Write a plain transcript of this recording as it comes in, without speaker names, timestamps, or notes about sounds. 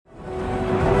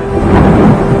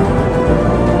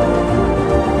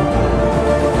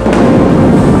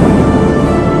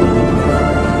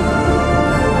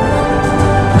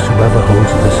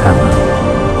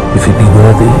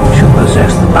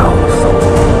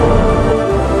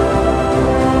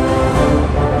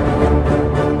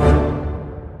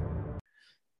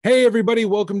everybody.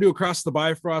 Welcome to Across the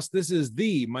Bifrost. This is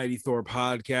the Mighty Thor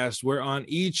podcast, where on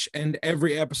each and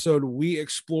every episode, we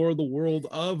explore the world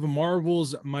of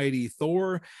Marvel's Mighty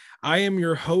Thor. I am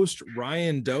your host,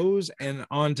 Ryan Doze, and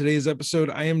on today's episode,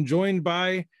 I am joined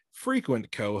by frequent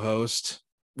co-host,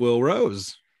 Will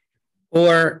Rose.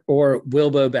 Or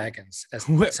Wilbo Baggins,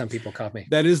 as some people call me.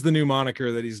 That is the new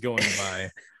moniker that he's going by.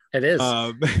 It is.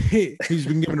 He's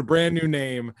been given a brand new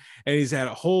name, and he's had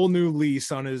a whole new lease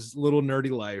on his little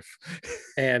nerdy life.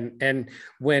 And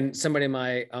when somebody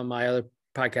on my other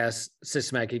podcast,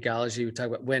 Systematic Ecology, would talk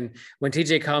about when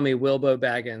TJ called me Wilbo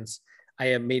Baggins,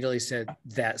 I immediately said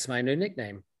that's my new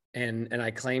nickname, and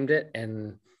I claimed it,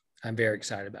 and I'm very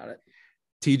excited about it.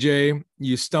 TJ,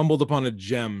 you stumbled upon a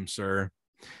gem, sir.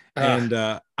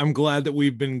 And I'm glad that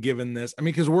we've been given this. I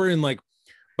mean, because we're in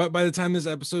but by the time this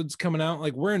episode's coming out,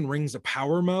 we're in Rings of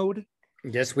Power mode.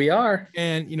 Yes, we are.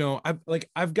 And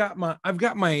I've got my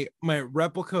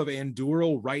replica of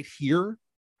Anduril right here.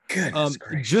 Goodness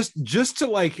just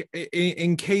to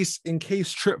in case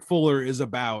Trip Fuller is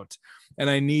about and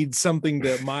I need something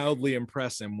to mildly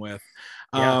impress him with.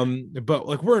 Yeah.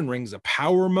 But we're in Rings of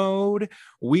Power mode.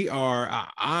 We are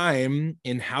I'm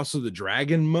in House of the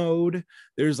Dragon mode.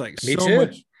 There's Me so too.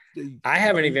 much. I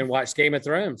haven't even watched Game of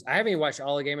Thrones. I haven't even watched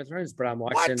all of Game of Thrones, but I'm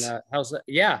watching House of,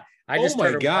 yeah. I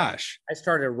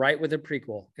started right with a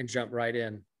prequel and jumped right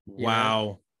in.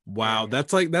 Wow.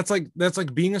 That's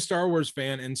like being a Star Wars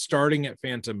fan and starting at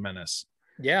Phantom Menace.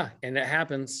 Yeah, and it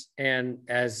happens. And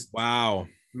as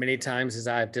many times as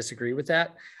I've disagreed with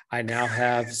that, I now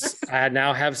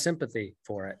have sympathy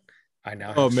for it. I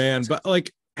now have man, but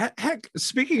heck,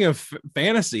 speaking of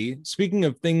fantasy, speaking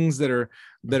of things that are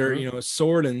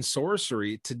sword and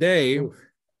sorcery, today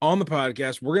on the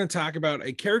podcast, we're going to talk about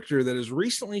a character that has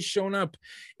recently shown up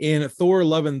in Thor: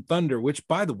 Love and Thunder, which,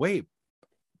 by the way,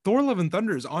 Thor: Love and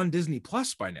Thunder is on Disney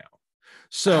Plus by now.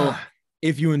 So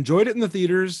if you enjoyed it in the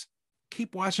theaters,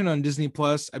 keep watching on Disney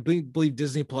Plus. I believe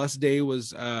Disney Plus Day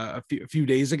was a few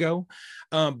days ago.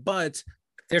 But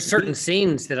there's certain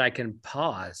scenes that I can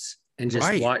pause and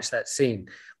just watch that scene,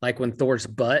 like when Thor's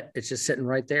butt, it's just sitting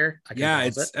right there.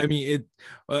 It's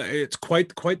quite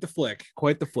the flick.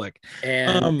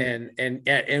 And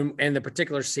the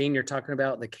particular scene you're talking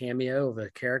about, the cameo of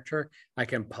a character, I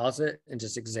can pause it and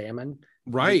just examine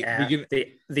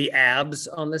the abs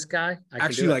on this guy. I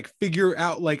actually figure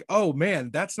out oh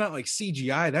man, that's not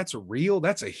CGI, that's real,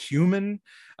 that's a human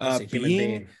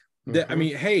being. I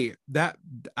mean, hey,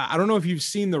 I don't know if you've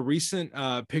seen the recent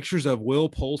pictures of Will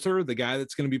Poulter, the guy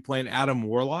that's going to be playing Adam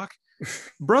Warlock.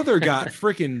 Brother got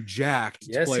freaking jacked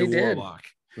to play Warlock.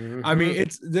 Mm-hmm. I mean,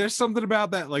 there's something about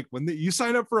that. When you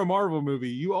sign up for a Marvel movie,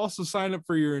 you also sign up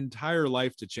for your entire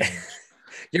life to change.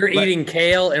 You're eating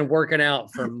kale and working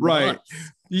out for months.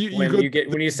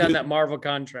 When you sign that Marvel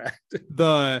contract.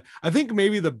 I think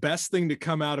maybe the best thing to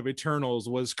come out of Eternals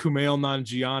was Kumail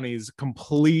Nanjiani's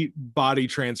complete body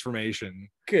transformation.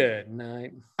 Good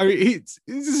night. I mean, he's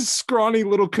a scrawny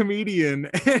little comedian,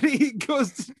 and he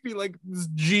goes to be this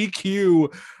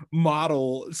GQ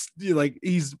model.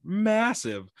 He's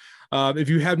massive. If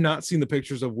you have not seen the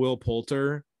pictures of Will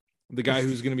Poulter, the guy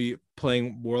who's going to be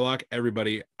playing Warlock,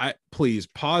 everybody, please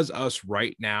pause us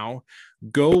right now.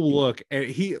 Go look, and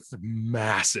he is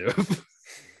massive.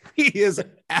 He is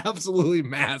absolutely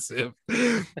massive,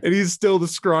 and he's still the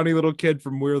scrawny little kid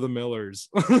from We're the Millers.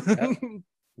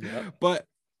 Yep. But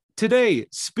today,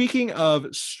 speaking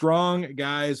of strong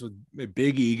guys with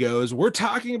big egos, we're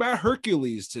talking about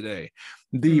Hercules today,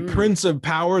 the Prince of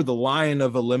Power, the Lion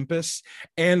of Olympus,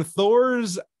 and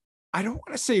Thor's, I don't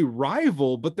want to say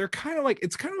rival, but they're kind of like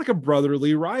a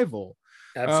brotherly rivalry.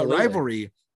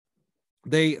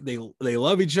 They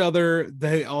love each other.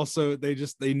 They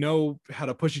know how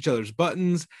to push each other's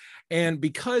buttons. And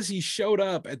because he showed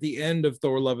up at the end of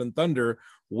Thor: Love and Thunder,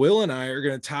 Will and I are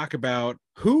going to talk about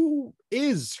who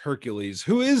is Hercules,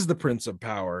 who is the Prince of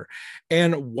Power,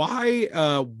 and why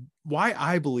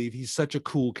I believe he's such a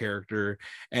cool character,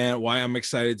 and why I'm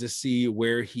excited to see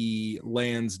where he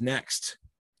lands next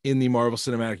in the Marvel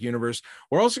Cinematic Universe.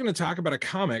 We're also going to talk about a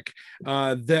comic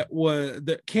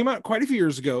that came out quite a few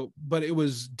years ago, but it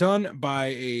was done by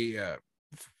a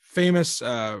famous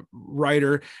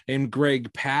writer named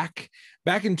Greg Pak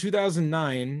back in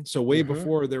 2009. So way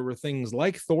before there were things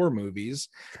like Thor movies.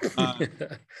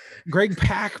 Greg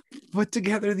Pak put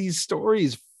together these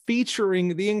stories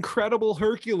featuring the Incredible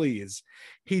Hercules.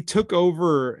 He took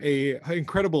over a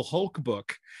Incredible Hulk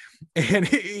book, and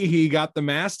he got the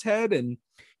masthead and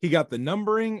he got the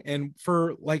numbering, and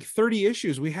for 30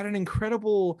 issues, we had an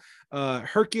incredible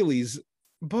Hercules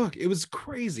book. It was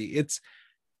crazy. It's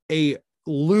a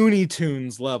Looney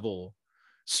Tunes level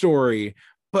story.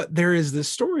 But there is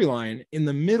this storyline in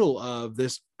the middle of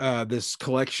this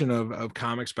collection of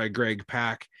comics by Greg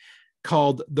Pak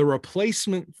called The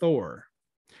Replacement Thor,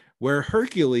 where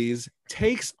Hercules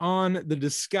takes on the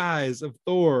disguise of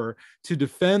Thor to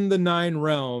defend the Nine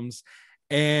Realms,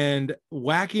 and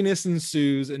wackiness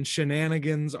ensues and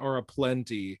shenanigans are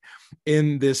aplenty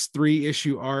in this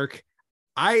 3-issue arc.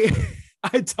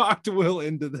 I talked Will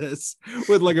into this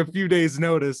with like a few days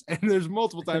notice, and there's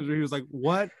multiple times where he was like,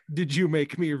 what did you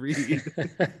make me read?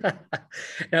 And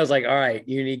I was like, all right,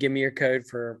 you need to give me your code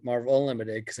for Marvel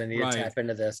Unlimited because I need to tap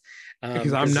into this.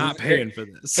 Because I'm not paying for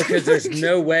this. Because there's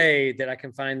no way that I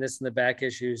can find this in the back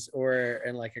issues or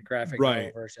in like a graphic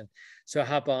novel version. So I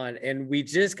hop on, and we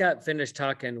just got finished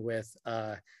talking with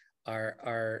our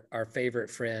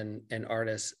favorite friend and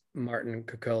artist, Martin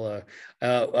Kokola,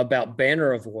 about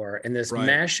Banner of War and this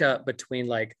mashup between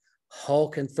like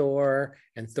Hulk and Thor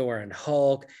and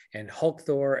Hulk and Hulk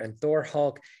Thor and Thor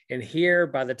Hulk. And here,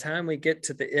 by the time we get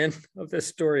to the end of this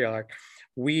story arc,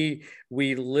 we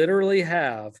literally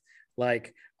have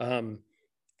like where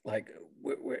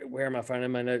am I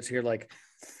finding my notes here? Like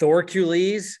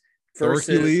Thorcules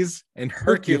versus and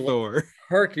Hercuthor.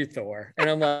 Hercuthor. And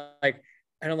I'm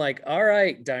like, all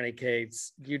right, Donny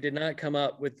Cates, you did not come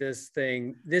up with this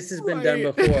thing. This has been done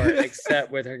before,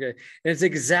 except with her. And it's the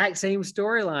exact same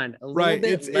storyline, a little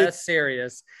bit less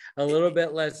serious, a little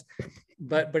bit less,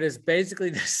 but it's basically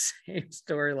the same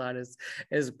storyline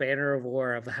as Banner of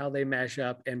War, of how they mash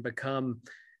up and become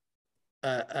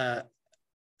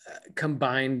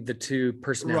combine the two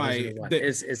personalities into one.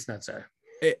 It's not so.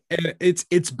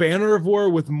 It's Banner of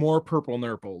War with more purple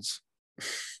nurples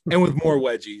and with more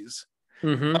wedgies.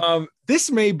 Mm-hmm.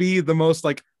 This may be the most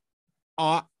like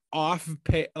offbeat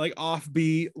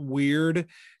weird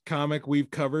comic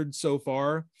we've covered so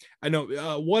far. I know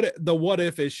what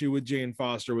if issue with Jane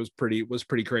Foster was pretty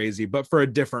crazy, but for a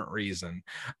different reason.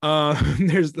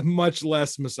 There's much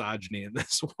less misogyny in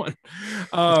this one,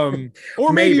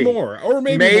 or maybe more.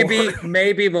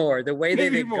 The way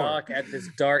they gawk at this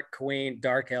dark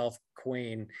elf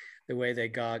queen. The way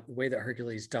that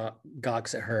Hercules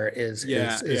gawks at her is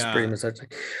pretty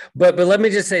misogynistic. But let me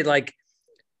just say, like,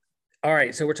 all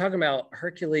right, so we're talking about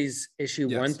Hercules issue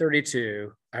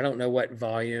 132. I don't know what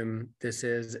volume this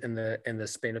is in the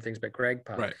span of things, but Greg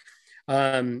Pak,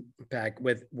 back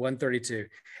with 132,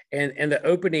 and the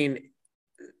opening.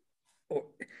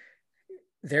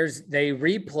 They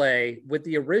replay with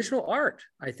the original art,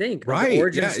 I think, the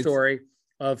origin story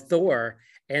of Thor,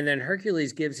 and then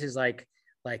Hercules gives his like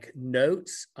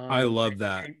notes I love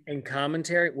that and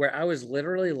commentary, where I was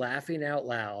literally laughing out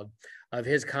loud of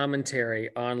his commentary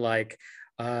on like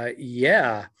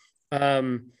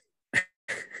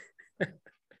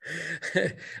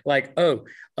like,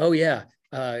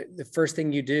 the first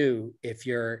thing you do if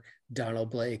you're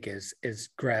Donald Blake is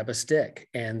grab a stick,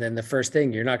 and then the first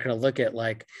thing, you're not going to look at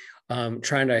like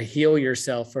trying to heal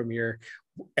yourself from your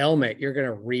ailment, you're going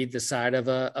to read the side of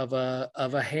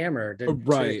a hammer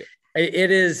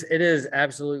It is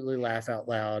absolutely laugh out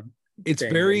loud. It's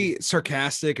very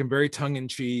sarcastic and very tongue in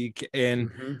cheek,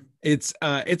 and it's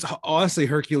honestly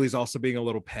Hercules also being a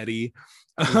little petty,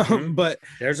 but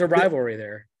there's a rivalry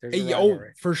there.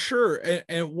 For sure.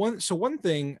 And one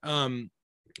thing,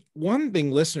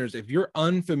 listeners, if you're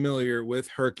unfamiliar with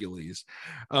Hercules,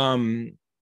 and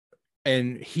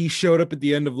he showed up at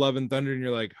the end of Love and Thunder, and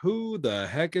you're like, who the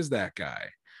heck is that guy?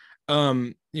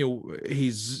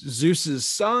 He's Zeus's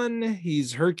son.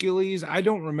 He's Hercules. I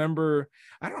don't remember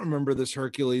this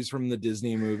Hercules from the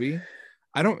Disney movie.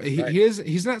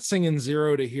 He's not singing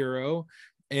Zero to Hero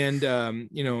and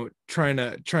trying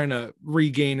to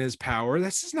regain his power.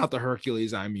 This is not the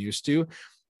Hercules I'm used to.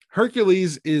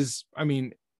 Hercules is,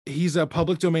 he's a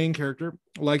public domain character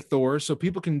like Thor, so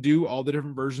people can do all the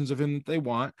different versions of him that they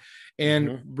want.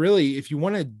 And really, if you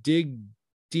want to dig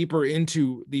deeper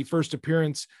into the first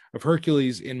appearance of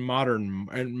Hercules in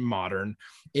Marvel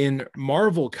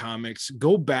comics,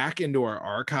 go back into our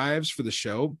archives for the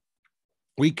show.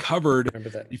 We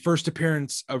covered the first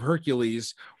appearance of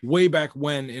Hercules way back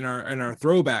when in our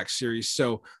throwback series.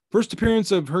 So first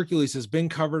appearance of Hercules has been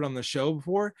covered on the show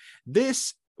before. The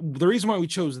reason why we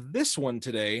chose this one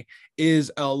today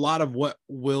is a lot of what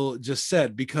Will just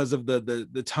said, because of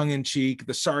the tongue-in-cheek,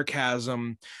 the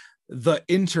sarcasm, the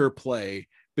interplay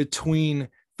between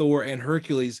Thor and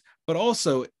Hercules, but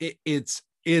also it's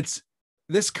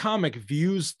this comic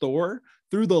views Thor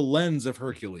through the lens of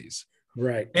Hercules,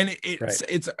 right? And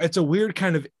it's a weird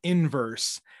kind of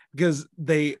inverse, because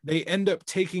they end up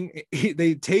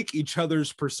take each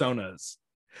other's personas.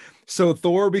 So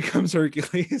Thor becomes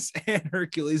Hercules and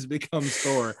Hercules becomes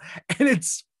Thor, and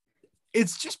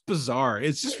it's just bizarre.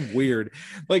 It's just weird.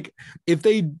 Like if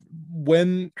they,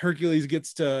 when Hercules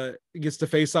gets to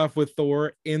face off with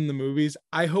Thor in the movies,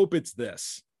 I hope it's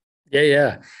this.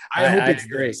 Yeah. I hope it's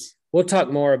agree. this. We'll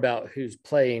talk more about who's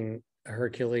playing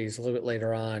Hercules a little bit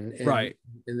later on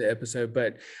in the episode.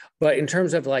 But in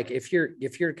terms of like, if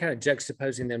you're kind of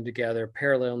juxtaposing them together,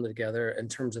 paralleling them together in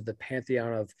terms of the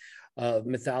pantheon of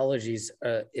mythologies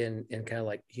in kind of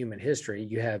like human history,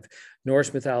 you have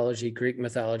Norse mythology, Greek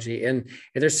mythology, and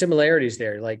there's similarities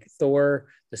there. Like Thor,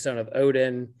 the son of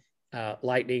Odin,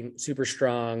 lightning, super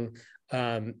strong.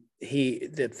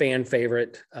 The fan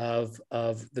favorite of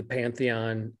the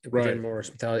pantheon within Norse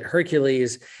mythology.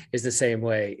 Hercules is the same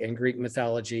way. In Greek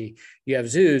mythology, you have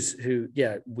Zeus, who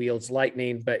wields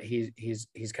lightning, but he's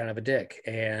kind of a dick,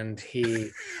 and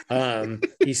he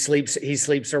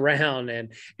sleeps around,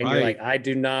 and you're like, I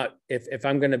do not, if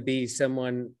I'm going to be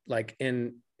someone like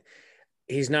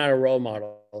he's not a role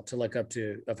model to look up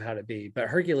to of how to be. But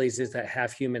Hercules is that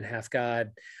half human, half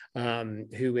god,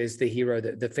 who is the hero,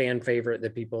 the fan favorite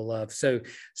that people love. So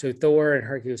Thor and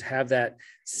Hercules have that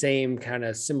same kind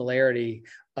of similarity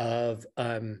of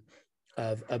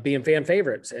being fan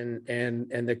favorites, and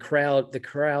the crowd the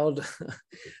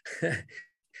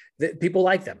people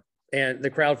like them, and the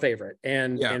crowd favorite,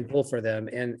 and pull for them,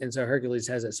 and so Hercules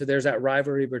has it. So there's that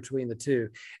rivalry between the two,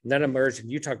 and that emerged,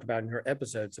 and you talked about in your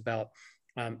episodes about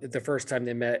the first time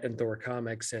they met in Thor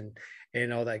comics and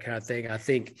all that kind of thing. I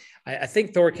think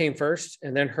Thor came first,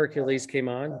 and then Hercules came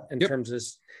on in terms of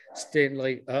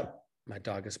Stanley. Oh, my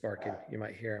dog is barking. You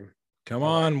might hear him. Come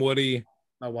on, Woody.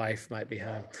 My wife might be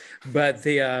home, but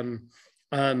the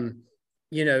so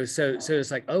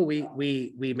it's like, oh,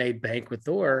 we made bank with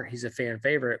Thor. He's a fan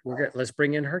favorite. Let's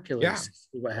bring in Hercules. Yeah. See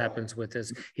what happens with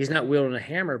this. He's not wielding a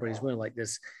hammer, but he's wielding like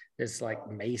this like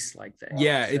mace like thing.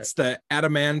 Yeah, so it's the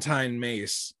adamantine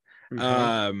mace.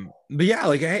 Mm-hmm. But yeah,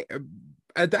 like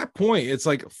at that point, it's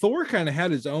like Thor kind of had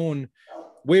his own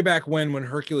way back when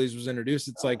Hercules was introduced.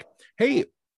 It's like, hey,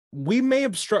 we may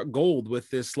have struck gold with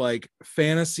this like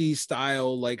fantasy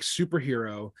style like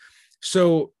superhero.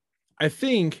 So I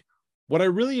think what I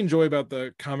really enjoy about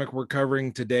the comic we're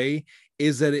covering today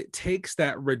is that it takes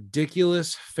that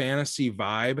ridiculous fantasy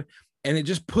vibe and it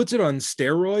just puts it on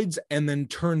steroids and then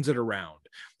turns it around.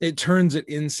 It turns it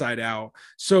inside out.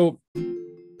 So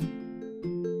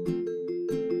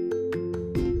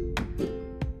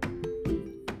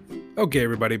okay,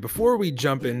 everybody, before we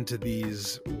jump into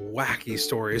these wacky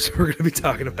stories we're going to be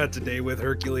talking about today with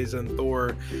Hercules and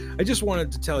Thor, I just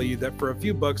wanted to tell you that for a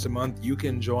few bucks a month, you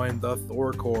can join the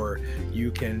Thor Corps. You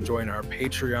can join our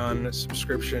Patreon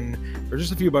subscription for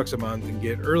just a few bucks a month and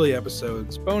get early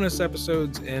episodes, bonus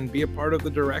episodes, and be a part of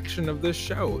the direction of this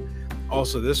show.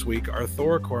 Also this week, our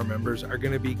Thor Corps members are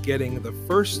going to be getting the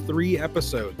first 3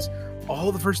 episodes,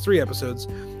 all the first 3 episodes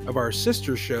of our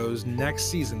sister shows next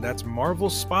season. That's Marvel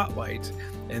Spotlight.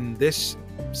 And this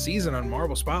season on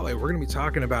Marvel Spotlight, we're going to be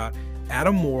talking about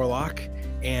Adam Warlock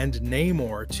and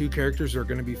Namor, 2 characters are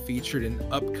going to be featured in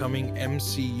upcoming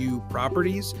MCU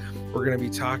properties. We're going to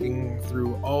be talking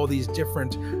through all these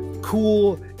different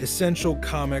cool, essential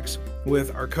comics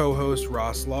with our co-host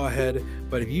Ross Lawhead.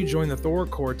 But if you join the Thor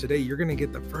Corps today, you're going to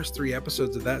get the first 3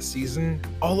 episodes of that season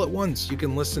all at once. You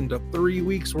can listen to 3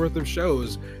 weeks worth of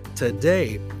shows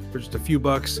today for just a few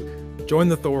bucks. Join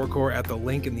the Thor Corps at the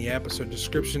link in the episode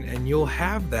description, and you'll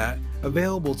have that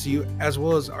available to you, as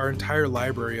well as our entire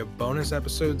library of bonus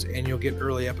episodes, and you'll get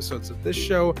early episodes of this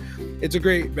show. It's a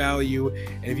great value,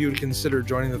 and if you would consider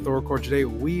joining the Thor Corps today,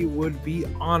 we would be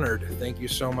honored. Thank you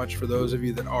so much for those of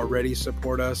you that already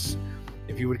support us.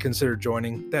 If you would consider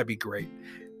joining, that'd be great.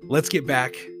 Let's get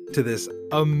back to this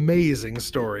amazing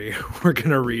story we're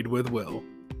going to read with Will.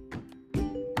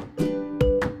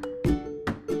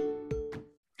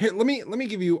 Here, let me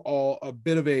give you all a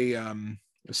bit of a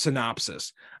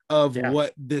synopsis of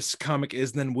what this comic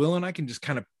is. Then Will and I can just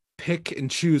kind of pick and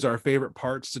choose our favorite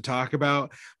parts to talk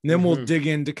about. And then we'll dig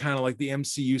into kind of like the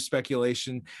MCU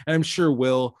speculation. And I'm sure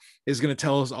Will is going to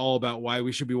tell us all about why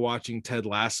we should be watching Ted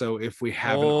Lasso if we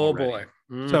haven't already. Boy.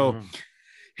 Mm-hmm. So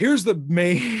here's the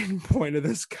main point of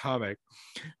this comic.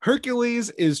 Hercules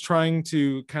is trying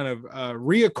to kind of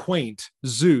reacquaint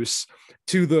Zeus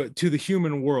to the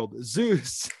human world.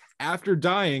 Zeus, after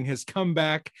dying, has come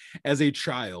back as a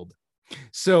child.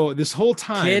 So this whole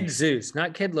time, Kid Zeus,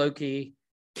 not Kid Loki.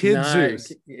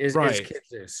 Zeus is Kid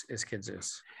Zeus. Is Kid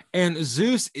Zeus. And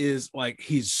Zeus is like,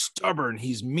 he's stubborn,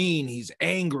 he's mean, he's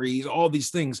angry, he's all these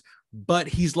things, but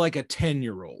he's like a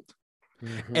 10-year-old.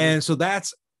 Mm-hmm. And so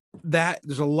that's that.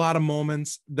 There's a lot of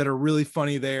moments that are really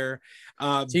funny there.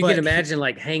 So you can imagine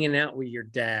like hanging out with your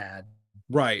dad,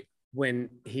 right, when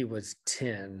he was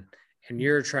 10, and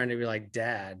you're trying to be like,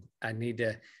 Dad, I need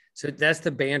to. So that's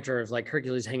the banter of like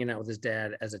Hercules hanging out with his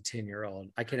dad as a 10-year-old.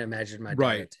 I can imagine my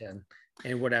dad at 10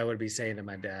 and what I would be saying to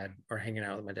my dad or hanging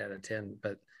out with my dad at 10.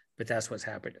 But that's what's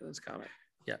happened in this comic.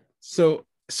 Yeah. So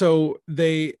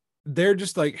they're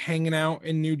just like hanging out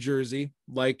in New Jersey,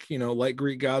 like, you know, like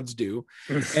Greek gods do.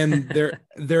 And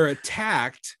they're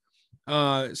attacked.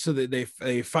 So that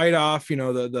they fight off, you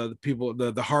know, the people,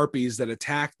 the harpies that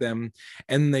attack them,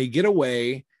 and they get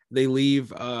away. They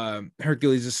leave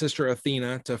Hercules' sister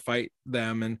Athena to fight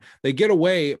them, and they get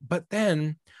away. But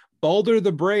then Balder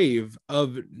the Brave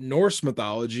of Norse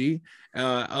mythology,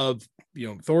 of, you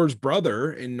know, Thor's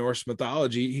brother in Norse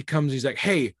mythology, he comes. He's like,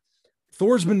 "Hey,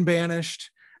 Thor's been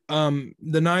banished.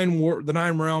 The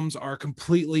nine realms are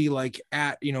completely like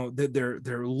at, you know,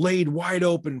 they're laid wide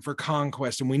open for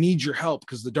conquest, and we need your help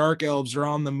because the dark elves are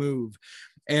on the move."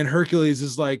 And Hercules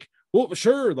is like, "Well,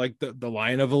 sure, like the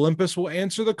Lion of Olympus will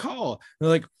answer the call." And they're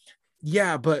like,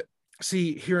 "Yeah, but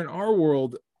see, here in our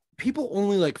world, people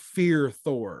only like fear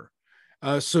Thor.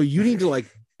 So you need to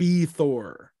like be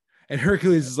Thor." And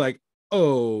Hercules is like,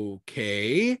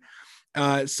 "Okay."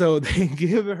 So they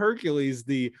give Hercules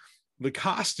the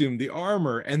costume, the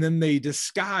armor, and then they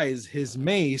disguise his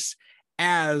mace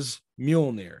as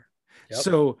Mjolnir. Yep.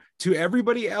 So to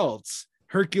everybody else,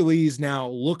 Hercules now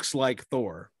looks like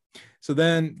Thor. So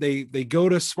then they go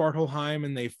to Svartalfheim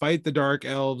and they fight the dark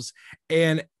elves,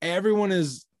 and everyone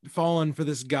is fallen for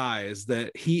this guise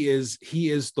that he is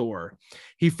Thor.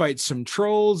 He fights some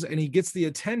trolls, and he gets the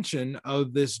attention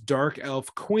of this dark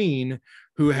elf queen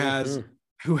who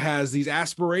has these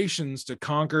aspirations to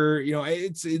conquer, you know,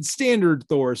 it's standard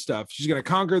Thor stuff. She's going to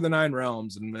conquer the 9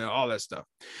 realms and all that stuff.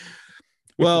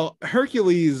 Well,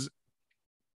 Hercules,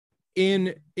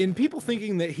 in people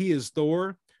thinking that he is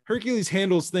Thor, Hercules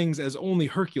handles things as only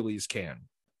Hercules can.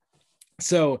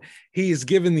 So he's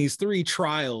given these 3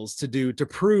 trials to do to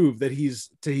prove that he's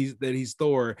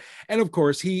Thor, and of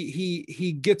course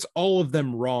he gets all of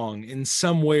them wrong in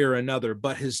some way or another.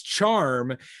 But his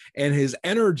charm and his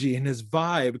energy and his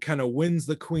vibe kind of wins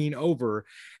the queen over,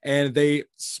 and they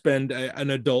spend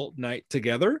an adult night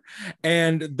together.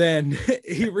 And then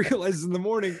he realizes in the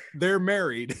morning they're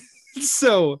married.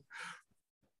 So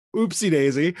oopsie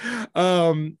daisy.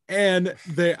 And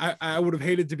I would have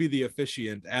hated to be the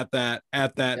officiant at that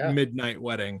midnight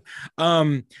wedding.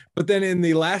 But then in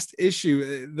the last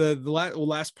issue, the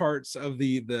last parts of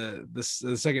the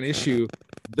second issue,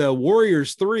 the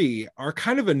Warriors 3 are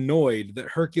kind of annoyed that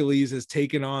Hercules has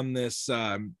taken on this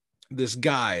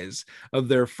guise of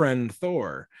their friend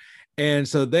Thor. And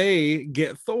so they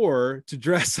get Thor to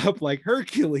dress up like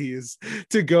Hercules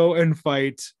to go and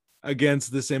fight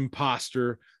against this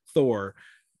imposter Thor.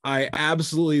 I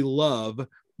absolutely love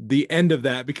the end of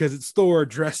that because it's Thor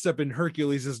dressed up in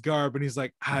Hercules's garb, and he's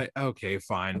like, "Okay,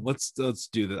 fine, let's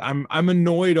do this. I'm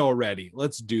annoyed already.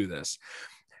 Let's do this."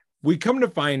 We come to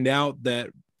find out that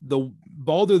the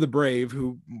Balder the Brave,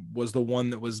 who was the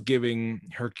one that was giving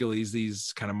Hercules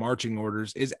these kind of marching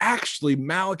orders, is actually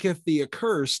Malekith the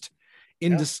Accursed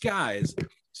in disguise.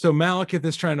 So Malekith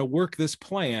is trying to work this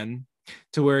plan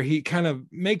to where he kind of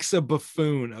makes a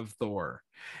buffoon of Thor.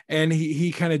 And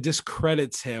he kind of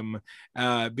discredits him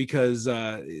because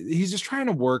he's just trying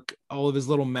to work all of his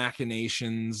little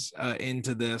machinations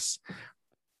into this.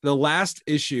 The last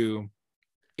issue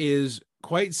is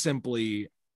quite simply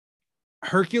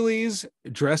Hercules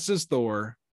dressed as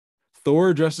Thor,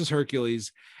 Thor dressed as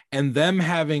Hercules, and them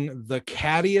having the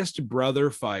cattiest brother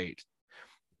fight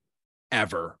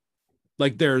ever.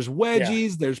 Like there's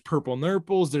wedgies, there's purple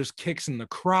nurples, there's kicks in the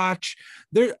crotch,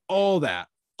 there's all that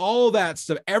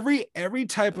stuff. Every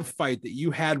type of fight that you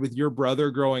had with your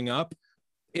brother growing up,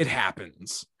 it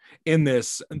happens in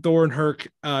this. And Thor and Herc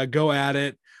go at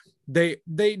it.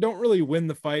 They don't really win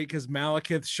the fight because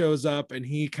Malekith shows up and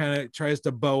he kind of tries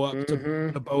to bow up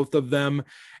to both of them,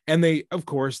 and they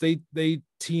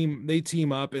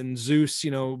team up, and Zeus,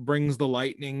 you know, brings the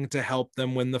lightning to help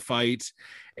them win the fight,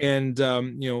 and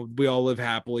you know, we all live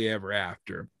happily ever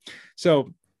after.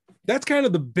 So that's kind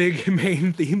of the big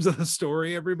main themes of the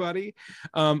story, everybody.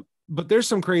 But there's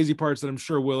some crazy parts that I'm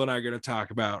sure Will and I are going to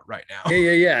talk about right now.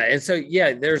 Yeah. And so,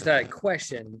 there's that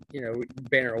question, you know,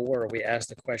 Banner of War, we asked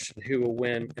the question, who will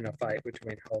win in a fight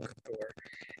between Hulk and Thor?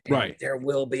 And right. There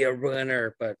will be a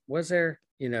winner, but was there,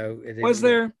 you know, was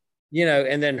there? You know,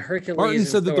 and then Hercules. Martin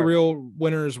said that the real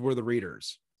winners were the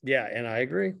readers. Yeah, and I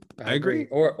agree. I agree.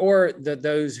 Or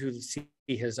those who see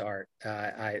his art,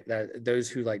 those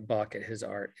who like balk at his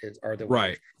art are the winners.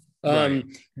 Right. Right.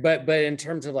 But in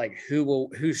terms of like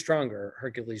who's stronger,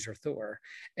 Hercules or Thor,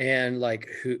 and like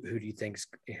who do you think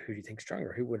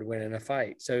stronger? Who would win in a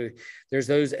fight? So there's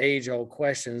those age old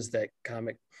questions that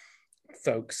comic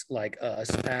folks like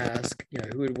us ask,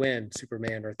 who would win,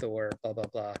 Superman or Thor, blah blah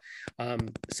blah.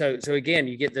 So again,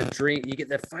 you get the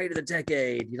fight of the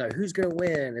decade. Who's going to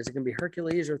win? Is it going to be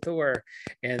Hercules or Thor?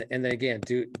 And then again,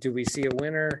 do we see a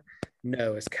winner?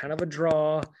 No, it's kind of a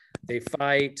draw. They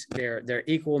fight, they're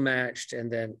equal matched,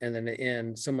 and then at the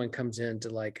end, someone comes in to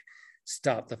like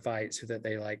stop the fight so that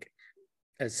they like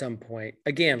at some point,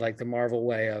 again, like the Marvel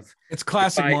way of, it's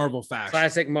classic Marvel fashion.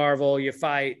 Classic Marvel, you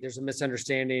fight, there's a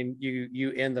misunderstanding,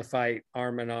 you end the fight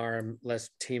arm in arm, let's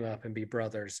team up and be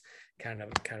brothers, kind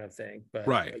of thing. But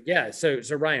right. Yeah. So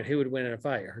Ryan, who would win in a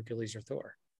fight, Hercules or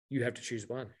Thor? You have to choose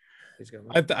one.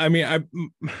 I mean,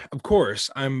 of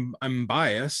course I'm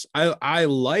biased. I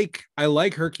like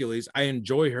Hercules. I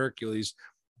enjoy Hercules,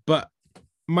 but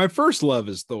my first love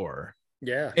is Thor.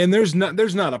 Yeah. And there's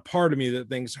not a part of me that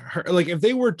thinks like if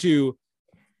they were to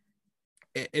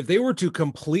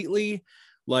completely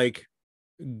like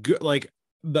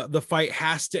the fight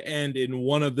has to end in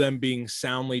one of them being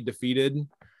soundly defeated.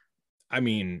 I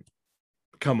mean,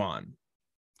 come on.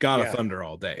 God of Thunder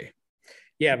all day.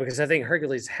 Yeah, because I think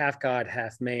Hercules half god,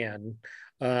 half man.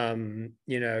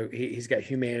 He's got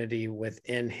humanity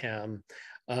within him.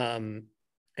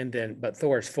 But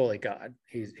Thor's fully God.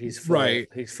 He's full, right.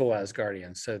 He's full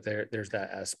Asgardian. So there's that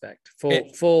aspect.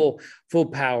 Full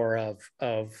power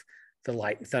of the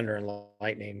light, thunder, and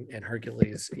lightning. And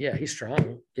Hercules, yeah, he's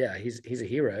strong. Yeah, he's a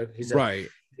hero. He's a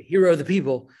hero of the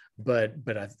people. But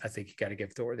I think you got to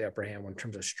give Thor the upper hand in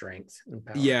terms of strength and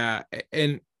power. Yeah,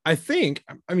 and I think,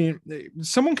 I mean,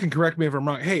 someone can correct me if I'm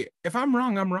wrong. Hey, if I'm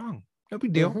wrong, I'm wrong. No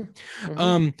big deal. Mm-hmm.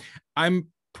 Mm-hmm. I'm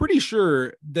pretty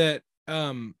sure that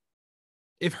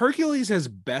if Hercules has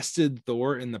bested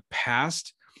Thor in the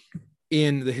past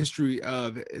in the history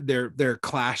of their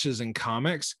clashes in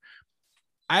comics,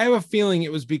 I have a feeling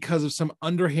it was because of some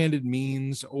underhanded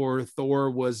means, or Thor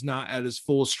was not at his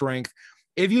full strength.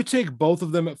 If you take both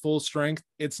of them at full strength,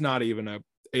 it's not even a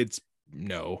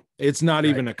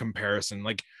comparison.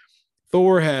 Like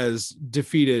Thor has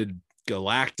defeated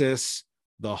Galactus,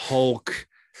 the Hulk,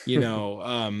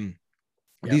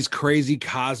 these crazy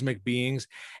cosmic beings.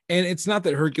 And it's not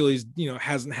that Hercules,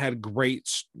 hasn't had great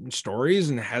stories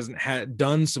and hasn't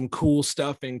done some cool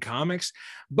stuff in comics,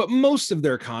 but most of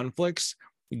their conflicts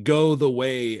go the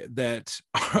way that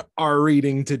our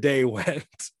reading today went.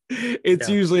 It's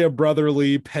usually a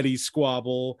brotherly petty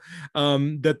squabble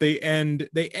that they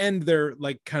end their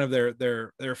like kind of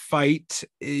their fight,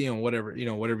 whatever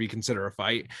you consider a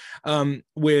fight,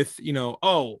 with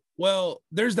oh well,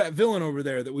 there's that villain over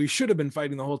there that we should have been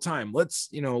fighting the whole time. Let's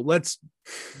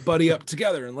buddy up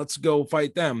together and let's go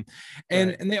fight them.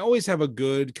 And they always have a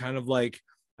good kind of like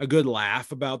a good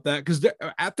laugh about that, because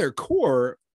at their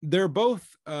core they both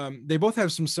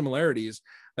have some similarities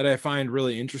that I find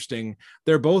really interesting.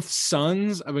 They're both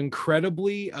sons of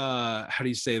incredibly how do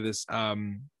you say this,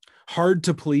 hard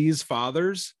to please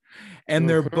fathers, and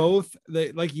they're both,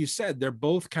 like you said, they're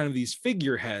both kind of these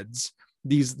figureheads,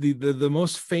 the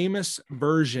most famous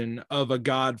version of a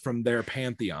god from their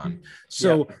pantheon.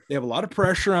 So they have a lot of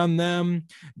pressure on them.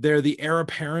 They're the heir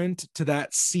apparent to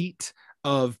that seat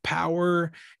of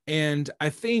power, and I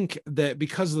think that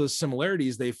because of those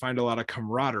similarities they find a lot of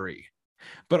camaraderie,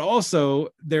 but also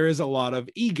there is a lot of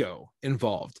ego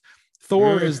involved.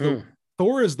 Thor is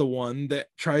the one that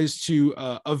tries to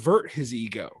avert his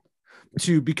ego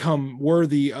to become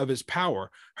worthy of his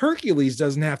power. Hercules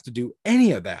doesn't have to do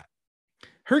any of that.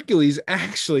 Hercules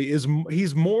actually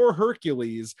he's more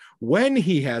Hercules when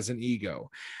he has an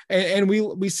ego, and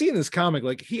we see in this comic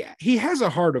like he has a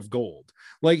heart of gold.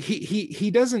 Like he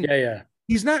doesn't.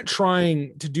 He's not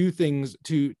trying to do things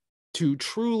to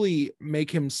truly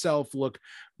make himself look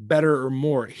better or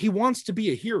more. He wants to be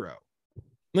a hero.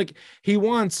 Like he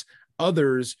wants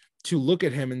others to look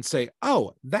at him and say,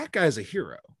 "Oh, that guy's a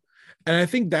hero." And I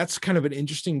think that's kind of an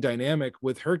interesting dynamic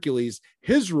with Hercules.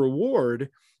 His reward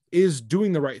is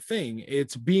doing the right thing.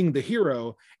 It's being the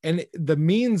hero, and the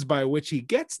means by which he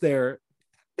gets there,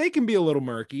 they can be a little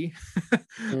murky.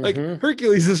 Like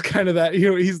Hercules is kind of that,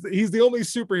 he's the only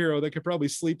superhero that could probably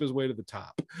sleep his way to the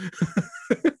top.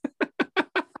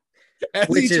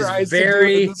 which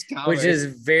is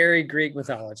very Greek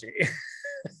mythology.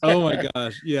 Oh my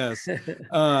gosh, yes.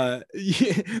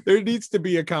 There needs to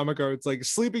be a comic where it's like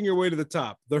sleeping your way to the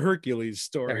top, the Hercules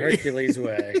story. The Hercules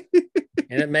way.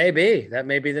 And it may be that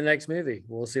may be the next movie.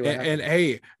 We'll see what happens. And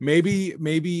hey, maybe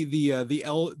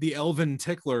the Elven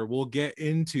Tickler will get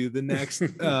into the next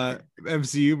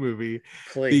MCU movie.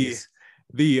 Please.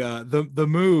 The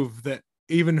move that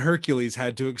even Hercules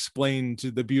had to explain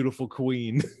to the beautiful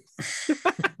queen.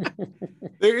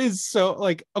 There is so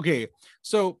like, okay,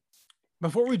 so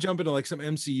before we jump into like some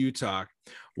MCU talk,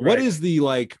 what is the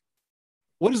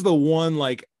one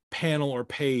like panel or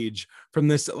page from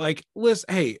this like list?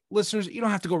 Hey, listeners, you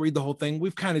don't have to go read the whole thing.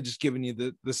 We've kind of just given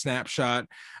you the snapshot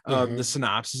of the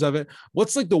synopsis of it.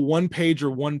 What's like the one page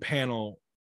or one panel,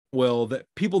 Will, that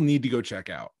people need to go check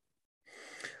out?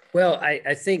 Well,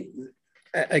 I think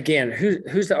again,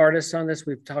 who's the artist on this?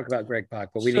 We've talked about Greg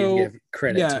Pak, but we need to give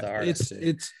credit to the artist.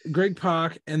 It's Greg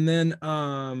Pak, and then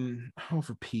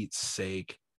for Pete's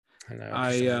sake,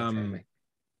 the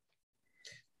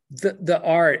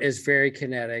art is very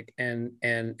kinetic and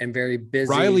very busy.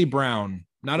 Riley Brown,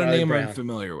 not Riley a name Brown. I'm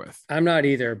familiar with. I'm not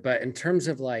either, but in terms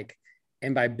of like,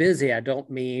 and by busy, I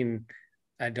don't demean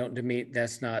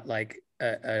that's not like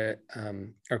a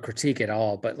critique at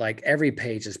all, but like every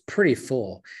page is pretty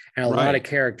full and a lot of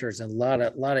characters and a lot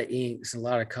of inks, a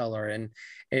lot of color, and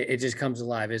it just comes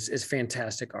alive. It's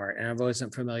fantastic art, and I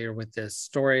wasn't familiar with this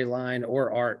storyline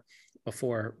or art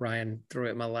before Ryan threw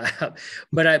it in my lap,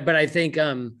 but I think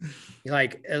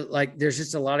like there's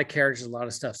just a lot of characters, a lot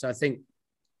of stuff. So I think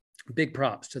big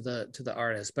props to the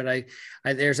artist. But I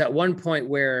there's at one point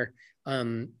where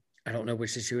I don't know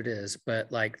which issue it is,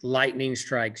 but like lightning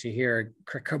strikes, you hear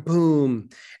boom,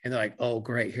 and they're like, oh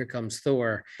great, here comes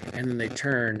Thor, and then they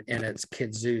turn and it's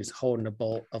Kid Zeus holding a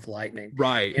bolt of lightning,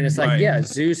 right? And it's like, yeah,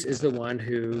 Zeus is the one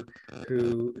who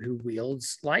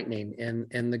wields lightning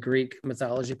in the Greek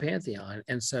mythology pantheon,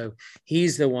 and so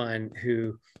he's the one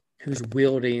who's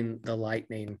wielding the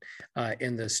lightning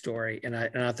in this story. And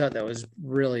I thought that was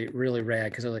really, really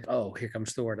rad, because I was like, oh, here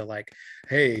comes Thor to like,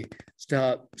 hey,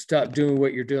 stop doing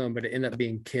what you're doing. But it ended up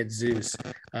being Kid Zeus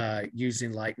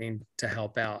using lightning to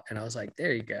help out. And I was like,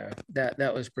 there you go.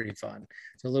 That was pretty fun.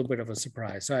 It's a little bit of a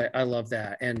surprise. So I love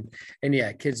that. And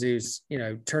yeah, Kid Zeus,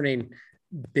 turning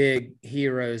big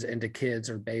heroes into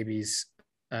kids or babies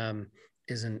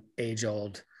is an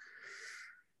age-old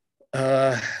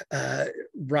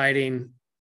writing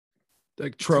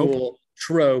like trope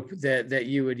that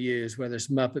you would use, whether it's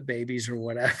Muppet Babies or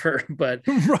whatever, but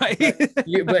right.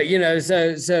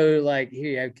 so like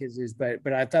here you have Kids Zeus, but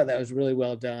I thought that was really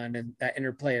well done, and that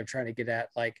interplay of trying to get at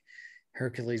like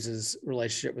Hercules's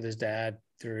relationship with his dad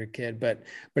through a kid, but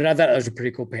I thought it was a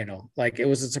pretty cool panel. Like it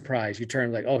was a surprise. You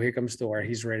turn like, oh, here comes Thor.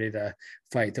 He's ready to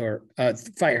fight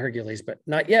Hercules, but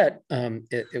not yet.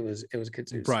 It was Kid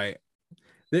Zeus. Right.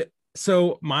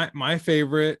 So my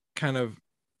favorite kind of,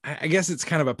 I guess it's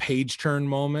kind of a page turn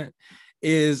moment,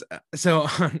 is so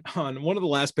on one of the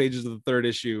last pages of the third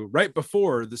issue, right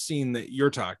before the scene that you're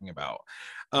talking about,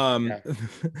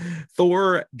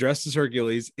 Thor dressed as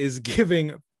Hercules is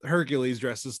giving Hercules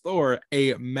dressed as Thor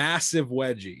a massive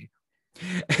wedgie.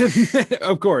 And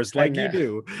of course, like you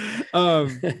do.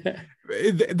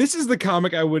 This is the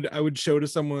comic I would show to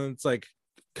someone. It's like,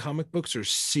 comic books are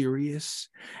serious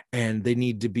and they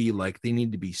need to be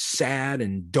sad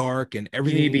and dark and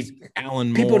everything.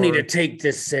 Alan People Moore. need to take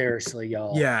this seriously,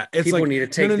 y'all. Yeah, it's people like, need to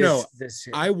take this.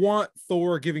 I want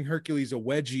Thor giving Hercules a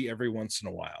wedgie every once in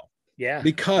a while. Yeah,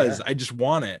 because I just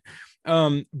want it.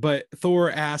 But Thor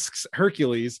asks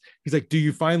Hercules, he's like, "Do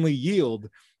you finally yield?"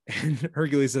 And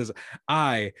Hercules says,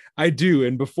 I do.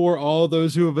 And before all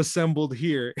those who have assembled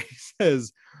here, he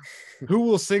says, who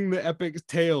will sing the epic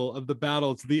tale of the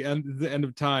battle to the end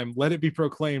of time? Let it be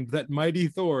proclaimed that mighty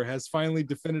Thor has finally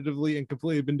definitively and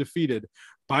completely been defeated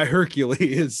by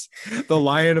Hercules, the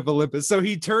Lion of Olympus. So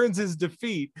he turns his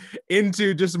defeat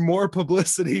into just more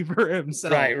publicity for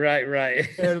himself. Right.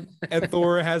 And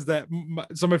Thor has that.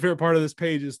 So my favorite part of this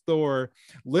page is Thor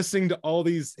listening to all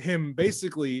these,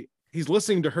 he's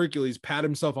listening to Hercules pat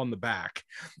himself on the back.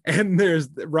 And there's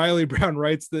Riley Brown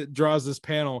draws this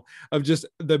panel of just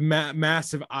the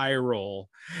massive eye roll.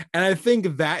 And I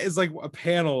think that is like a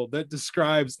panel that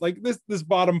describes like this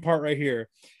bottom part right here.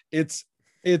 It's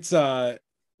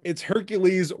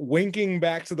Hercules winking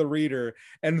back to the reader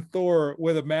and Thor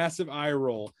with a massive eye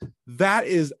roll. That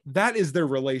is their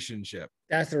relationship.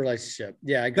 That's the relationship.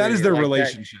 Yeah, I agree. That is their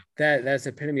relationship. That's the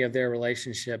epitome of their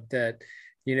relationship, that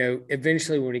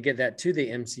eventually when we get that to the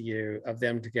MCU of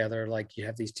them together, like you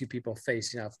have these two people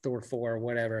facing off, Thor 4 or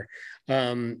whatever,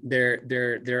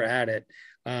 they're at it.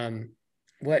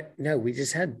 We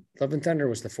just had Love and Thunder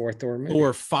was the fourth Thor movie.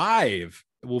 Thor 5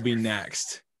 will be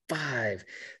next. 5.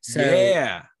 So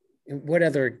yeah. What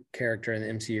other character in the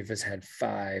MCU has had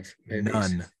 5 movies?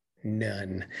 None.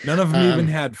 None. None of them even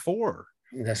had 4.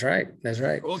 That's right. That's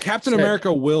right. Well, Captain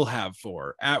America will have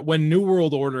 4. When New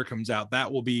World Order comes out,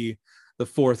 that will be the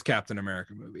 4th Captain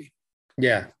America movie.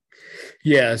 Yeah.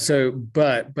 Yeah. So,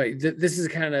 but this is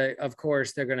kind of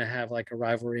course, they're going to have like a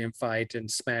rivalry and fight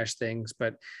and smash things.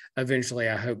 But eventually,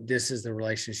 I hope this is the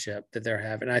relationship that they're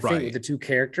having. I think with the 2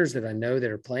 characters that I know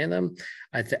that are playing them,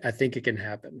 I think it can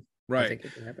happen. Right. I think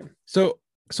it can happen.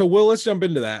 So Will, let's jump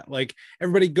into that. Like,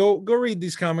 everybody go read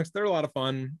these comics. They're a lot of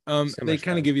fun. They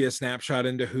kind of give you a snapshot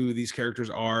into who these characters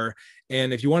are.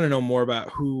 And if you want to know more about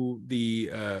who the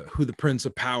Prince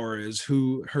of Power is,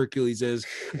 who Hercules is,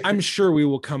 I'm sure we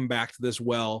will come back to this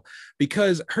well,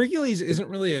 because Hercules isn't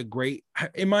really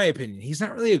in my opinion, he's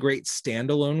not really a great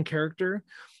standalone character.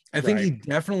 I think he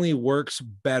definitely works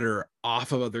better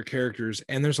off of other characters.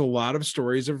 And there's a lot of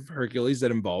stories of Hercules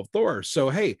that involve Thor. So,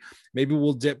 hey, maybe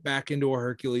we'll dip back into a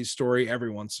Hercules story every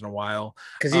once in a mini-series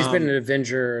because he's been an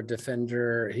Avenger, a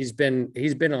Defender. He's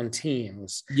been on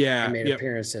teams. Yeah. And made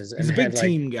appearances. He's a big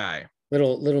team guy.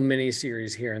 Little mini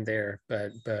series here and there,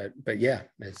 but yeah,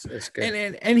 it's good.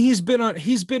 And he's been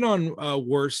on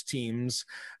worse teams,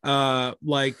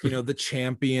 like the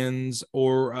Champions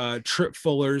or Trip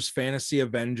Fuller's Fantasy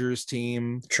Avengers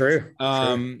team. True.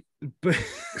 But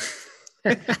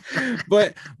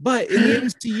but in the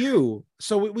MCU,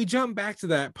 so we jump back to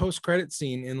that post-credit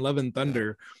scene in Love and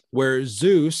Thunder where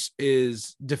Zeus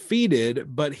is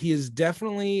defeated, but he is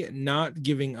definitely not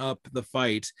giving up the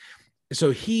fight.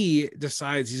 So he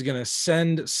decides he's going to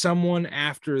send someone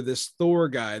after this Thor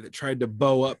guy that tried to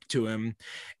bow up to him,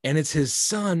 and it's his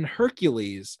son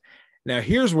Hercules. Now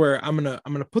here's where I'm going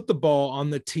to put the ball on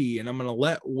the tee, and I'm going to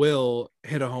let Will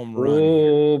hit a home run.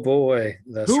 Oh boy,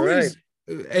 that's right.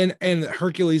 And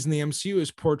Hercules in the MCU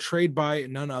is portrayed by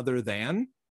none other than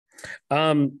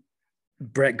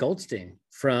Brett Goldstein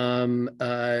from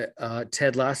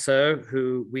Ted Lasso,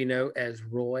 who we know as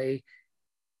Roy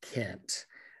Kent,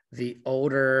 the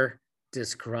older,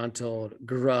 disgruntled,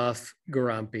 gruff,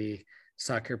 grumpy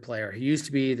soccer player. He used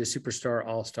to be the superstar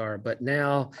all-star, but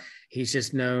now he's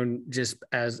just known just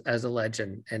as a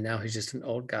legend. And now he's just an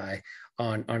old guy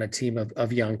on a team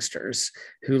of youngsters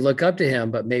who look up to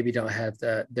him, but maybe don't have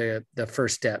the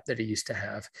first step that he used to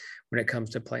have when it comes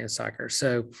to playing soccer.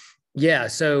 So yeah.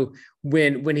 So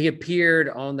when he appeared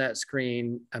on that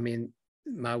screen, I mean,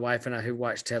 my wife and I who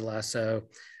watched Ted Lasso,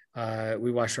 we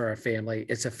watched for our family.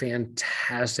 It's a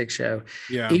fantastic show.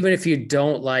 Yeah. Even if you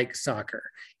don't like soccer,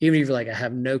 even if you're like, I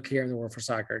have no care in the world for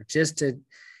soccer, just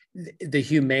the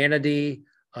humanity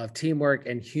of teamwork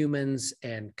and humans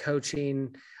and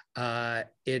coaching. I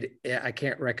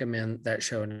can't recommend that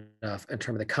show enough in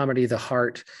terms of the comedy, the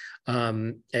heart.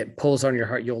 It pulls on your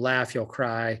heart. You'll laugh, you'll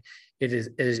cry. It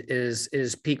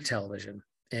is peak television.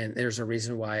 And there's a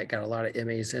reason why it got a lot of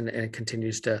Emmys and it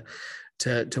continues to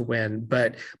win.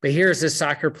 But here's this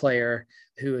soccer player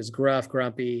who is gruff,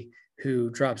 grumpy, who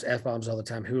drops F-bombs all the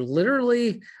time, who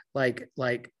literally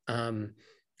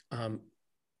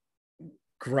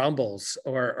grumbles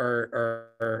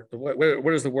or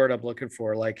what is the word I'm looking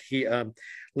for? Like he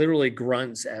literally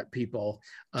grunts at people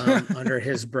under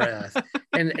his breath.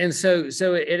 And so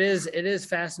it is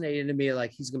fascinating to me,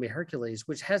 like he's gonna be Hercules,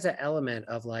 which has an element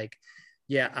of like,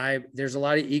 there's a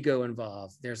lot of ego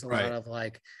involved. There's a lot of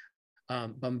like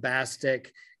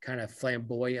bombastic kind of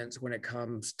flamboyance when it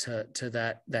comes to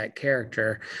that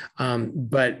character.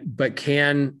 But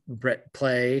can Brett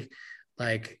play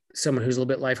like someone who's a little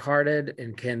bit lighthearted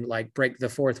and can like break the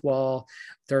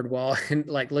third wall, and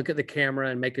like look at the camera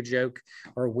and make a joke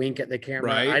or wink at the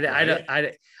camera?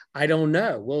 I don't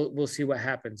know. We'll see what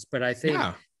happens. But I think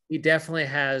he definitely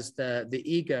has the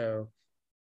ego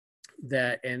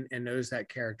that and knows that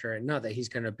character, and not that he's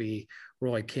going to be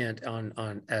Roy Kent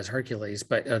on as Hercules,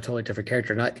 but a totally different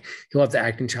character. Not he'll have the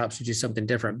acting chops to do something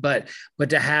different, but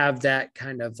to have that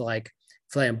kind of like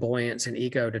flamboyance and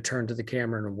ego to turn to the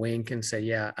camera and wink and say,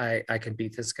 yeah, I can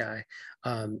beat this guy.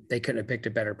 They couldn't have picked a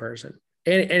better person.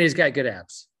 And he's got good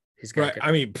abs. He's got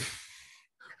I mean,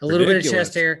 a little bit of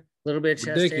chest hair, a little bit of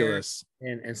chest ridiculous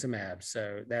hair and some abs.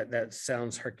 So that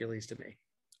sounds Hercules to me.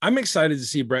 I'm excited to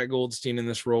see Brett Goldstein in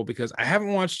this role because I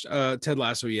haven't watched Ted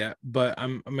Lasso yet, but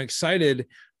I'm excited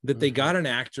that they got an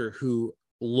actor who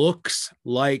looks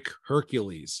like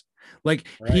Hercules. Like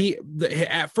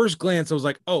at first glance, I was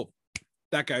like, oh,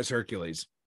 that guy's Hercules.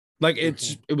 Like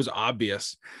it was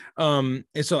obvious. And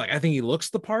so like, I think he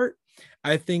looks the part.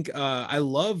 I think I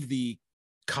love the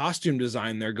costume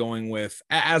design they're going with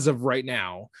as of right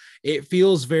now. It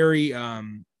feels very,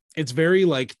 it's very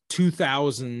like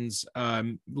 2000s,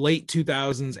 late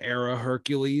 2000s era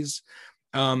Hercules,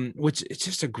 which it's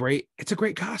just a great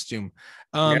costume.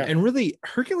 Yeah. And really,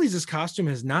 Hercules' costume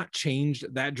has not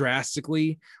changed that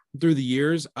drastically through the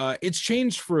years. It's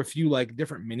changed for a few like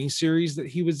different miniseries that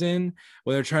he was in,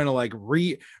 where they're trying to like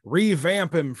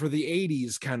revamp him for the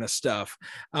 80s kind of stuff.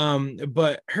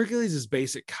 But Hercules'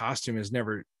 basic costume has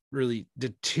never really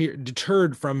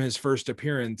deterred from his first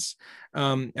appearance.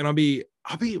 And I'll be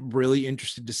really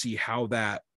interested to see how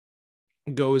that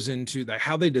goes into that,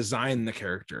 how they design the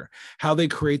character, how they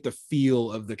create the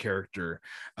feel of the character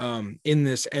in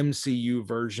this MCU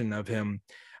version of him.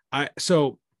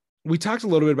 So we talked a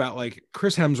little bit about like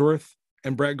Chris Hemsworth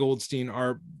and Brett Goldstein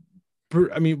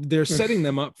they're setting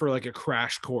them up for like a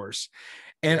crash course.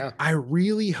 And yeah. I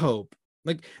really hope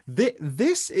like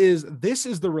this is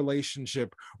the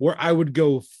relationship where I would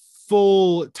go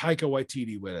full Taika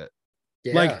Waititi with it.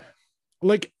 Yeah.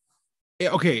 Like,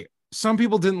 okay, some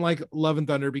people didn't like Love and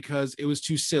Thunder because it was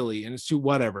too silly and it's too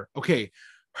whatever. Okay,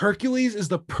 Hercules is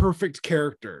the perfect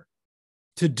character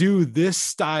to do this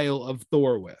style of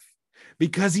Thor with,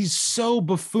 because he's so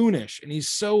buffoonish and he's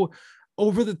so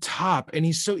over the top and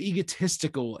he's so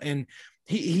egotistical and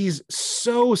he's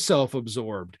so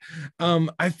self-absorbed.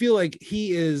 I feel like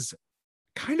he is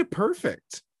kind of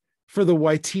perfect for the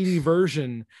Waititi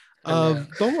version of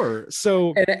Thor.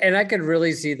 So and I could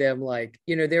really see them like,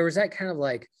 you know, there was that kind of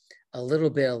like a little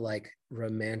bit of like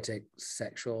romantic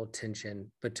sexual tension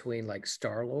between like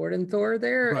Star-Lord and Thor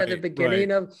there at the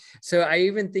beginning of, so I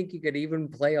even think you could even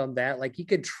play on that. Like you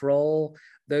could troll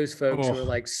those folks who are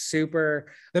like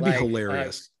super, that'd be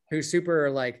hilarious, who's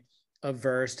super like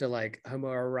averse to like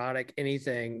homoerotic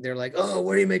anything. They're like, oh,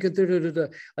 what are you making?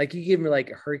 Like you give me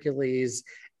like Hercules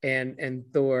and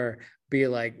Thor be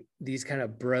like these kind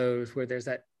of bros where there's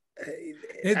that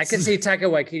I could see Taika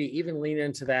Waititi even lean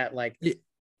into that, like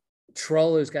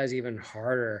troll those guys even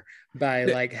harder by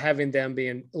like having them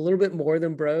being a little bit more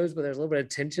than bros, but there's a little bit of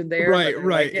tension there. Right.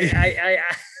 Like,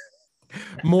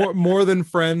 more than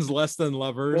friends, less than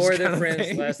lovers. More than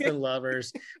friends, less than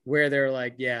lovers, where they're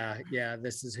like, yeah,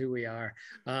 this is who we are.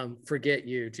 Forget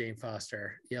you, Jane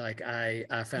Foster. You're like, I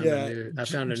found a new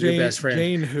best friend.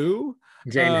 Jane who?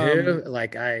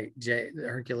 Like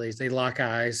Hercules, they lock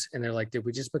eyes and they're like, did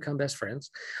we just become best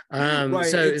friends?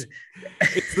 So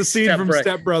it's the scene from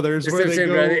Step Brothers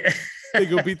where they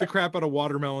go beat the crap out of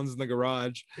watermelons in the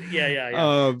garage.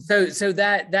 Yeah. So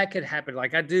that could happen.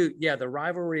 Like I do. Yeah. The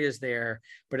rivalry is there,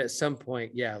 but at some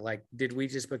point, like, did we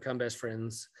just become best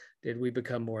friends? Did we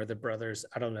become more the brothers?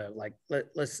 I don't know. Like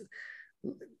let's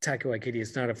Taika Waititi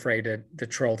is not afraid to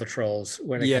troll the trolls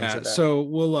when it comes to that. So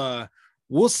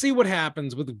we'll see what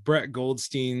happens with Brett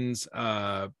Goldstein's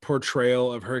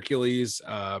portrayal of Hercules,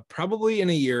 probably in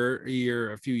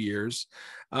a few years.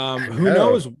 Who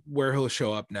knows where he'll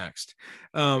show up next?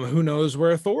 Who knows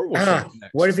where Thor will show up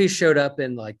next? What if he showed up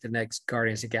in like the next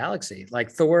Guardians of the Galaxy?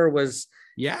 Like Thor was,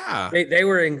 they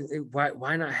were in.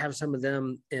 Why not have some of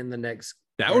them in the next?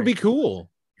 That would be cool.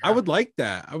 Yeah. I would like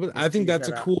that. I think that's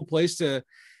a cool place to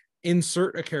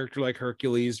insert a character like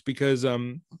Hercules, because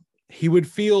he would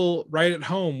feel right at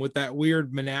home with that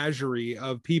weird menagerie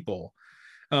of people.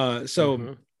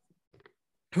 Who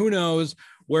knows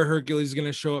where Hercules is going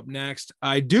to show up next?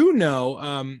 I do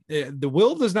know the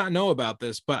Will does not know about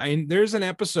this, but there's an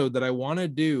episode that I want to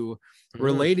do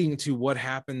relating to what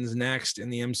happens next in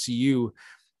the MCU.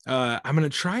 I'm going to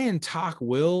try and talk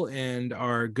Will and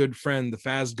our good friend, the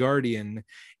Fast Guardian,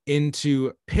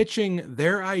 into pitching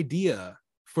their idea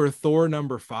for Thor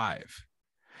number 5.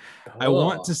 I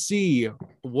want to see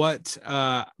what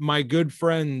my good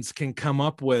friends can come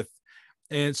up with.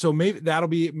 And so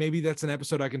maybe that's an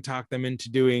episode I can talk them into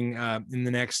doing in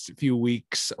the next few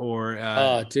weeks or.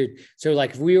 Dude. So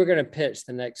like if we were going to pitch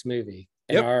the next movie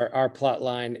and our plot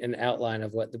line and outline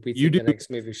of what we think the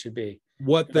next movie should be.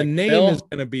 What the name is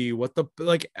going to be, what the,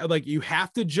 like you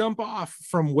have to jump off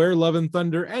from where Love and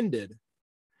Thunder ended,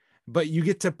 but you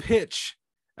get to pitch.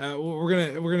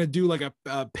 We're gonna do like a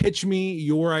pitch me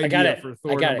your idea for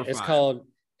Thor. I got it.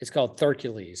 It's called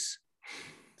Hercules.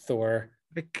 Thor.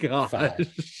 Gosh,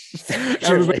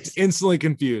 everybody's instantly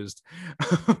confused.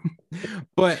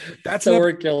 But that's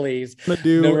Hercules.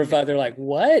 Number 5. They're like,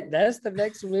 what? That's the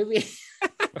next movie.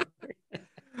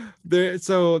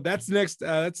 So that's next.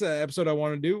 That's an episode I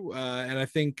want to do, and I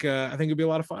think it'd be a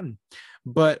lot of fun.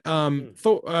 But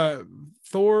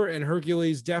Thor and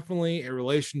Hercules, definitely a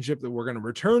relationship that we're going to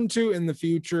return to in the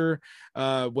future,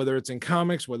 whether it's in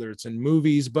comics, whether it's in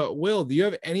movies. But Will, do you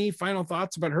have any final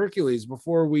thoughts about Hercules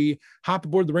before we hop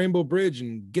aboard the Rainbow Bridge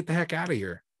and get the heck out of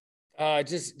here?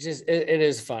 It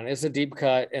is fun. It's a deep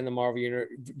cut in the Marvel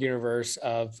universe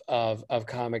of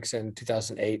comics in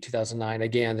 2008, 2009.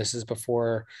 Again, this is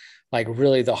before like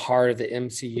really the heart of the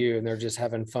MCU, and they're just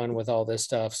having fun with all this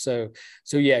stuff. So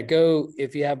yeah, go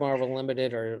if you have Marvel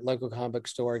Unlimited or local comic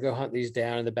store, go hunt these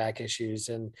down in the back issues,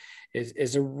 and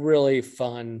it's a really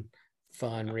fun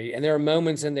read. And there are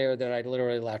moments in there that I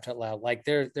literally laughed out loud. Like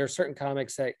there are certain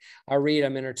comics that I read,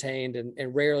 I'm entertained,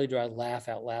 and rarely do I laugh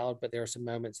out loud, but there are some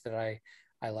moments that I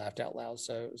laughed out loud.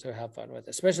 So have fun with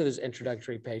it, especially those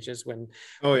introductory pages when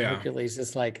Hercules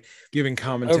is like giving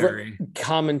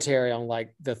commentary on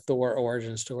like the Thor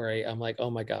origin story. I'm like,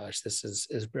 oh my gosh, this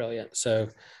is brilliant. So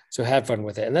have fun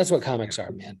with it. And that's what comics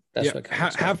are, man. That's what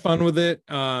comics have fun with it.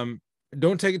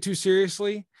 Don't take it too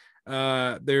seriously.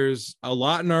 There's a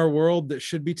lot in our world that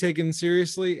should be taken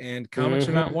seriously, and comics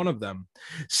are not one of them.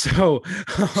 So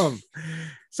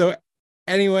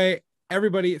anyway,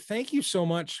 everybody, thank you so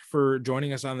much for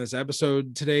joining us on this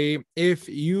episode today. If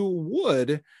you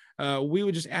would, we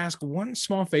would just ask one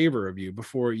small favor of you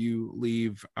before you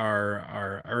leave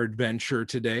our adventure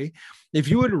today. If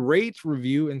you would rate,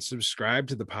 review, and subscribe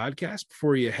to the podcast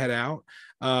before you head out,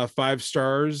 5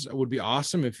 stars would be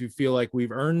awesome. If you feel like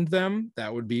we've earned them,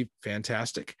 that would be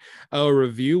fantastic. A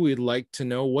review, we'd like to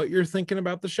know what you're thinking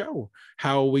about the show,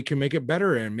 how we can make it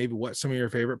better, and maybe what some of your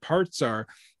favorite parts are.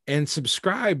 And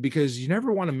subscribe, because you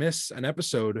never want to miss an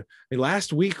episode. I mean,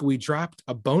 last week we dropped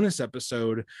a bonus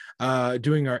episode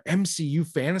doing our MCU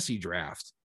fantasy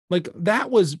draft. Like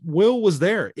Will was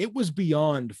there. It was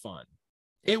beyond fun.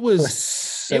 It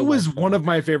was one of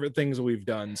my favorite things we've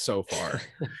done so far.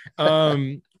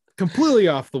 Completely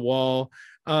off the wall.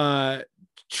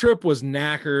 Trip was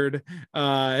knackered.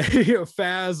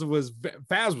 Faz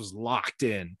was locked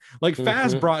in. Like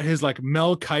Faz brought his like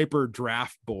Mel Kiper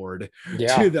draft board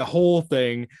to the whole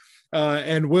thing,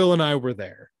 and Will and I were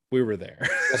there. We were there.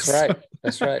 That's right.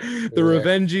 That's right. The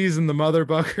Revengies and the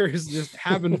Motherbuckers just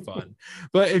having fun.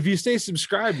 But if you stay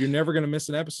subscribed, you're never going to miss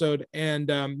an episode. And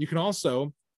you can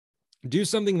also do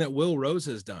something that Will Rose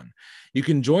has done. You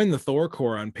can join the Thor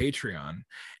Corps on Patreon,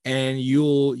 and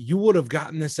you would have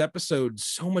gotten this episode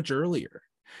so much earlier.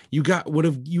 You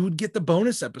would get the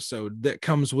bonus episode that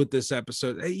comes with this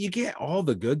episode. You get all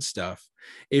the good stuff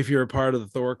if you're a part of the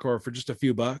Thor Corps for just a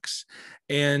few bucks.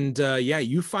 And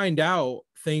you find out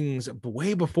things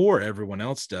way before everyone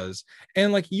else does.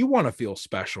 And like, you want to feel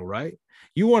special, right?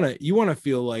 You want to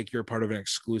feel like you're part of an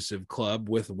exclusive club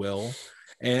with Will.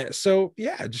 And so,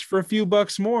 just for a few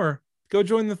bucks more, go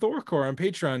join the Thor Corps on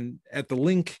Patreon at the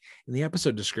link in the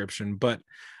episode description. But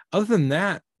other than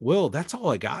that, Will, that's all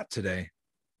I got today.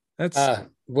 That's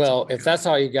if that's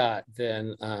all you got,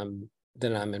 then I'm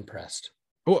impressed.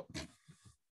 Well,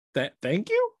 thank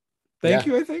you.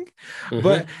 I think.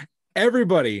 But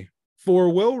everybody, for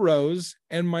Will Rose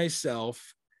and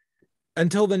myself,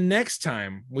 until the next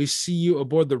time we see you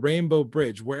aboard the Rainbow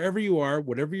Bridge, wherever you are,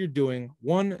 whatever you're doing,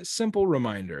 one simple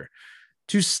reminder: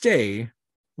 to stay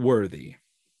worthy.